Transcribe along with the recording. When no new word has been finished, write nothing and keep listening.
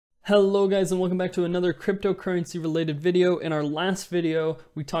Hello guys, and welcome back to another cryptocurrency related video. In our last video,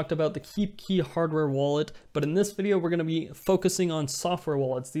 we talked about the KeepKey hardware wallet, but in this video, we're going to be focusing on software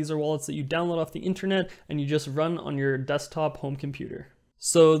wallets. These are wallets that you download off the internet and you just run on your desktop home computer.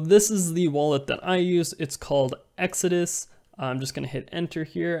 So this is the wallet that I use. It's called Exodus. I'm just going to hit enter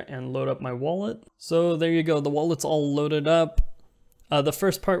here and load up my wallet. So there you go. The wallet's all loaded up. The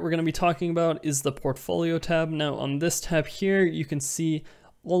first part we're going to be talking about is the portfolio tab. Now on this tab here, you can see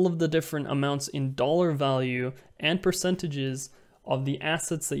all of the different amounts in dollar value and percentages of the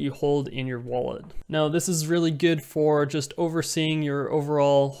assets that you hold in your wallet. Now this is really good for just overseeing your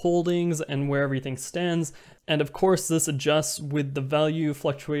overall holdings and where everything stands. And of course this adjusts with the value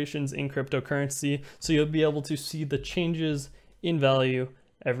fluctuations in cryptocurrency, so you'll be able to see the changes in value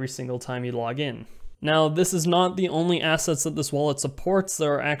every single time you log in. Now, this is not the only assets that this wallet supports.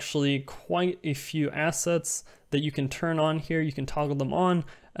 There are actually quite a few assets that you can turn on here. You can toggle them on,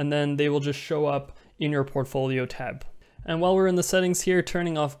 and then they will just show up in your portfolio tab. And while we're in the settings here,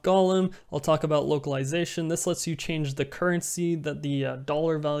 turning off Golem, I'll talk about localization. This lets you change the currency that the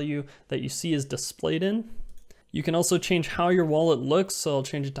dollar value that you see is displayed in. You can also change how your wallet looks. So I'll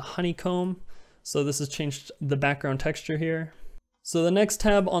change it to honeycomb. So this has changed the background texture here. So the next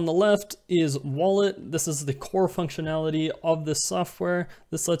tab on the left is Wallet. This is the core functionality of this software.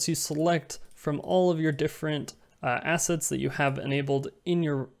 This lets you select from all of your different assets that you have enabled in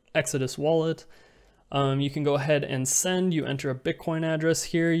your Exodus wallet. You can go ahead and send. You enter a Bitcoin address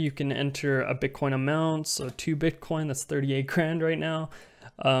here. You can enter a Bitcoin amount, so 2 Bitcoin, that's 38 grand right now.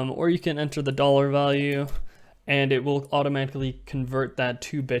 Or you can enter the dollar value, and it will automatically convert that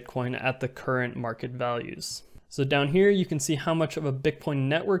to Bitcoin at the current market values. So down here, you can see how much of a Bitcoin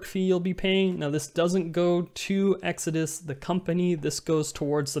network fee you'll be paying. Now this doesn't go to Exodus, the company. This goes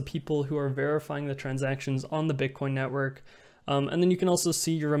towards the people who are verifying the transactions on the Bitcoin network. And then you can also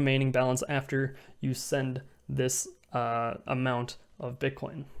see your remaining balance after you send this amount of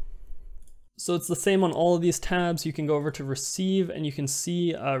Bitcoin. So it's the same on all of these tabs. You can go over to receive and you can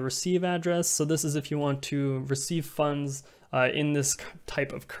see a receive address. So this is if you want to receive funds in this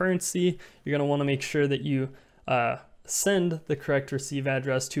type of currency. You're gonna wanna make sure that you send the correct receive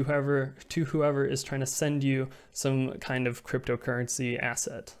address to whoever is trying to send you some kind of cryptocurrency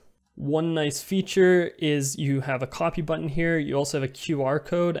asset. One nice feature is you have a copy button here. You also have a QR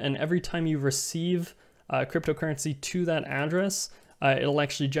code, and every time you receive cryptocurrency to that address, it'll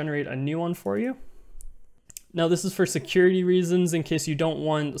actually generate a new one for you. Now this is for security reasons, in case you don't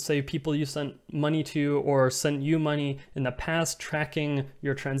want, say, people you sent money to or sent you money in the past tracking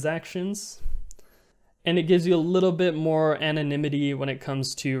your transactions. And it gives you a little bit more anonymity when it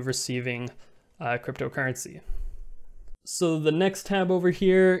comes to receiving cryptocurrency. So the next tab over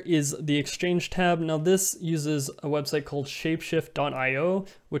here is the exchange tab. Now this uses a website called shapeshift.io,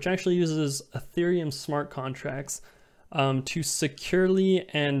 which actually uses Ethereum smart contracts to securely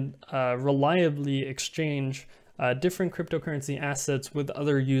and reliably exchange different cryptocurrency assets with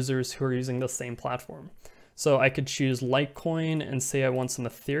other users who are using the same platform. So I could choose Litecoin and say I want some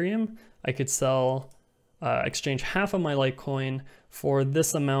Ethereum. I could exchange half of my Litecoin for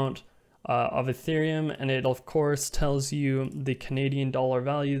this amount of Ethereum, and it of course tells you the Canadian dollar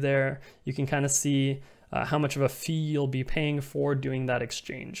value there. You can kind of see how much of a fee you'll be paying for doing that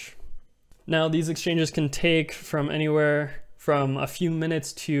exchange. Now these exchanges can take from anywhere from a few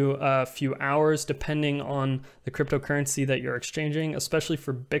minutes to a few hours depending on the cryptocurrency that you're exchanging. Especially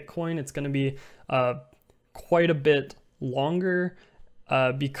for Bitcoin, it's going to be quite a bit longer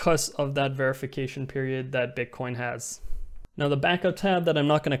because of that verification period that Bitcoin has. Now the backup tab that I'm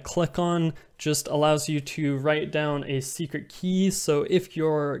not going to click on just allows you to write down a secret key. So if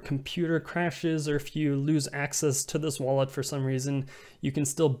your computer crashes or if you lose access to this wallet for some reason, you can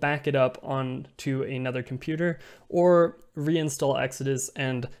still back it up onto another computer or reinstall Exodus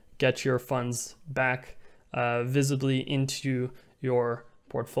and get your funds back visibly into your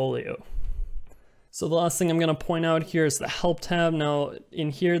portfolio. So the last thing I'm going to point out here is the help tab. Now in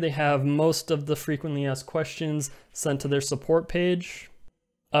here they have most of the frequently asked questions sent to their support page.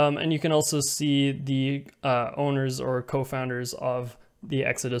 And you can also see the owners or co-founders of the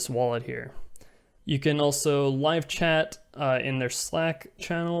Exodus wallet here. You can also live chat in their Slack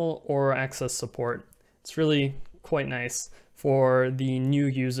channel or access support. It's really quite nice for the new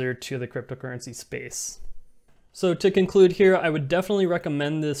user to the cryptocurrency space. So to conclude here, I would definitely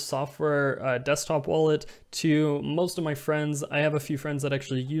recommend this software desktop wallet to most of my friends. I have a few friends that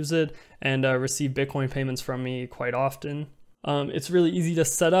actually use it and receive Bitcoin payments from me quite often. It's really easy to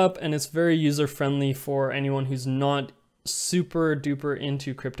set up and it's very user-friendly for anyone who's not super duper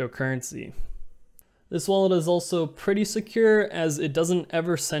into cryptocurrency. This wallet is also pretty secure as it doesn't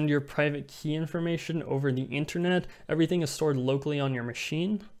ever send your private key information over the internet. Everything is stored locally on your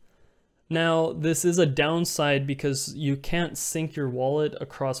machine. Now, this is a downside because you can't sync your wallet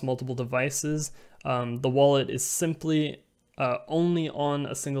across multiple devices. The wallet is simply only on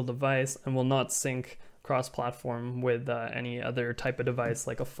a single device and will not sync cross-platform with any other type of device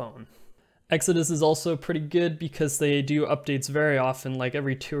like a phone. Exodus is also pretty good because they do updates very often, like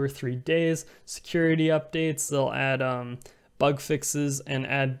every 2 or 3 days. Security updates, they'll add bug fixes and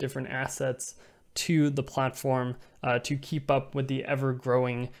add different assets to the platform to keep up with the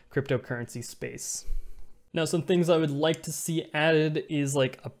ever-growing cryptocurrency space. Now, some things I would like to see added is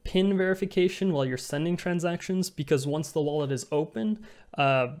like a PIN verification while you're sending transactions, because once the wallet is open,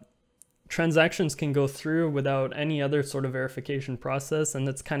 transactions can go through without any other sort of verification process, and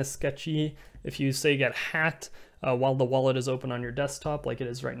it's kind of sketchy if you say get hacked while the wallet is open on your desktop like it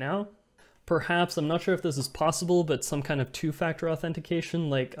is right now. Perhaps, I'm not sure if this is possible, but some kind of 2-factor authentication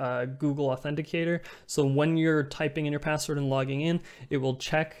like Google Authenticator. So when you're typing in your password and logging in, it will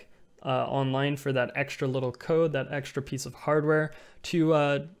check online for that extra little code, that extra piece of hardware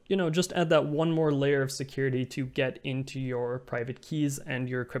to, just add that one more layer of security to get into your private keys and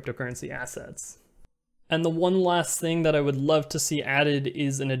your cryptocurrency assets. And the one last thing that I would love to see added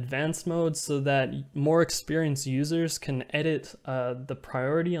is an advanced mode so that more experienced users can edit the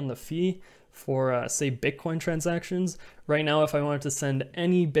priority on the fee for, say, Bitcoin transactions. Right now, if I wanted to send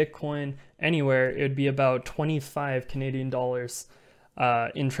any Bitcoin anywhere, it would be about 25 Canadian dollars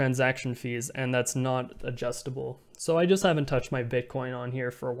in transaction fees, and that's not adjustable. So I just haven't touched my Bitcoin on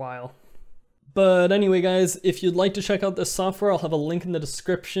here for a while. But anyway, guys, if you'd like to check out this software, I'll have a link in the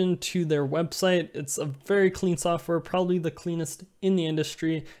description to their website. It's a very clean software, probably the cleanest in the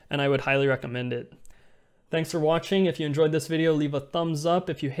industry, and I would highly recommend it. Thanks for watching. If you enjoyed this video, leave a thumbs up.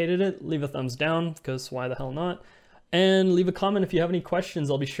 If you hated it, leave a thumbs down, because why the hell not? And leave a comment if you have any questions.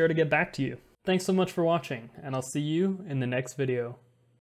 I'll be sure to get back to you. Thanks so much for watching, and I'll see you in the next video.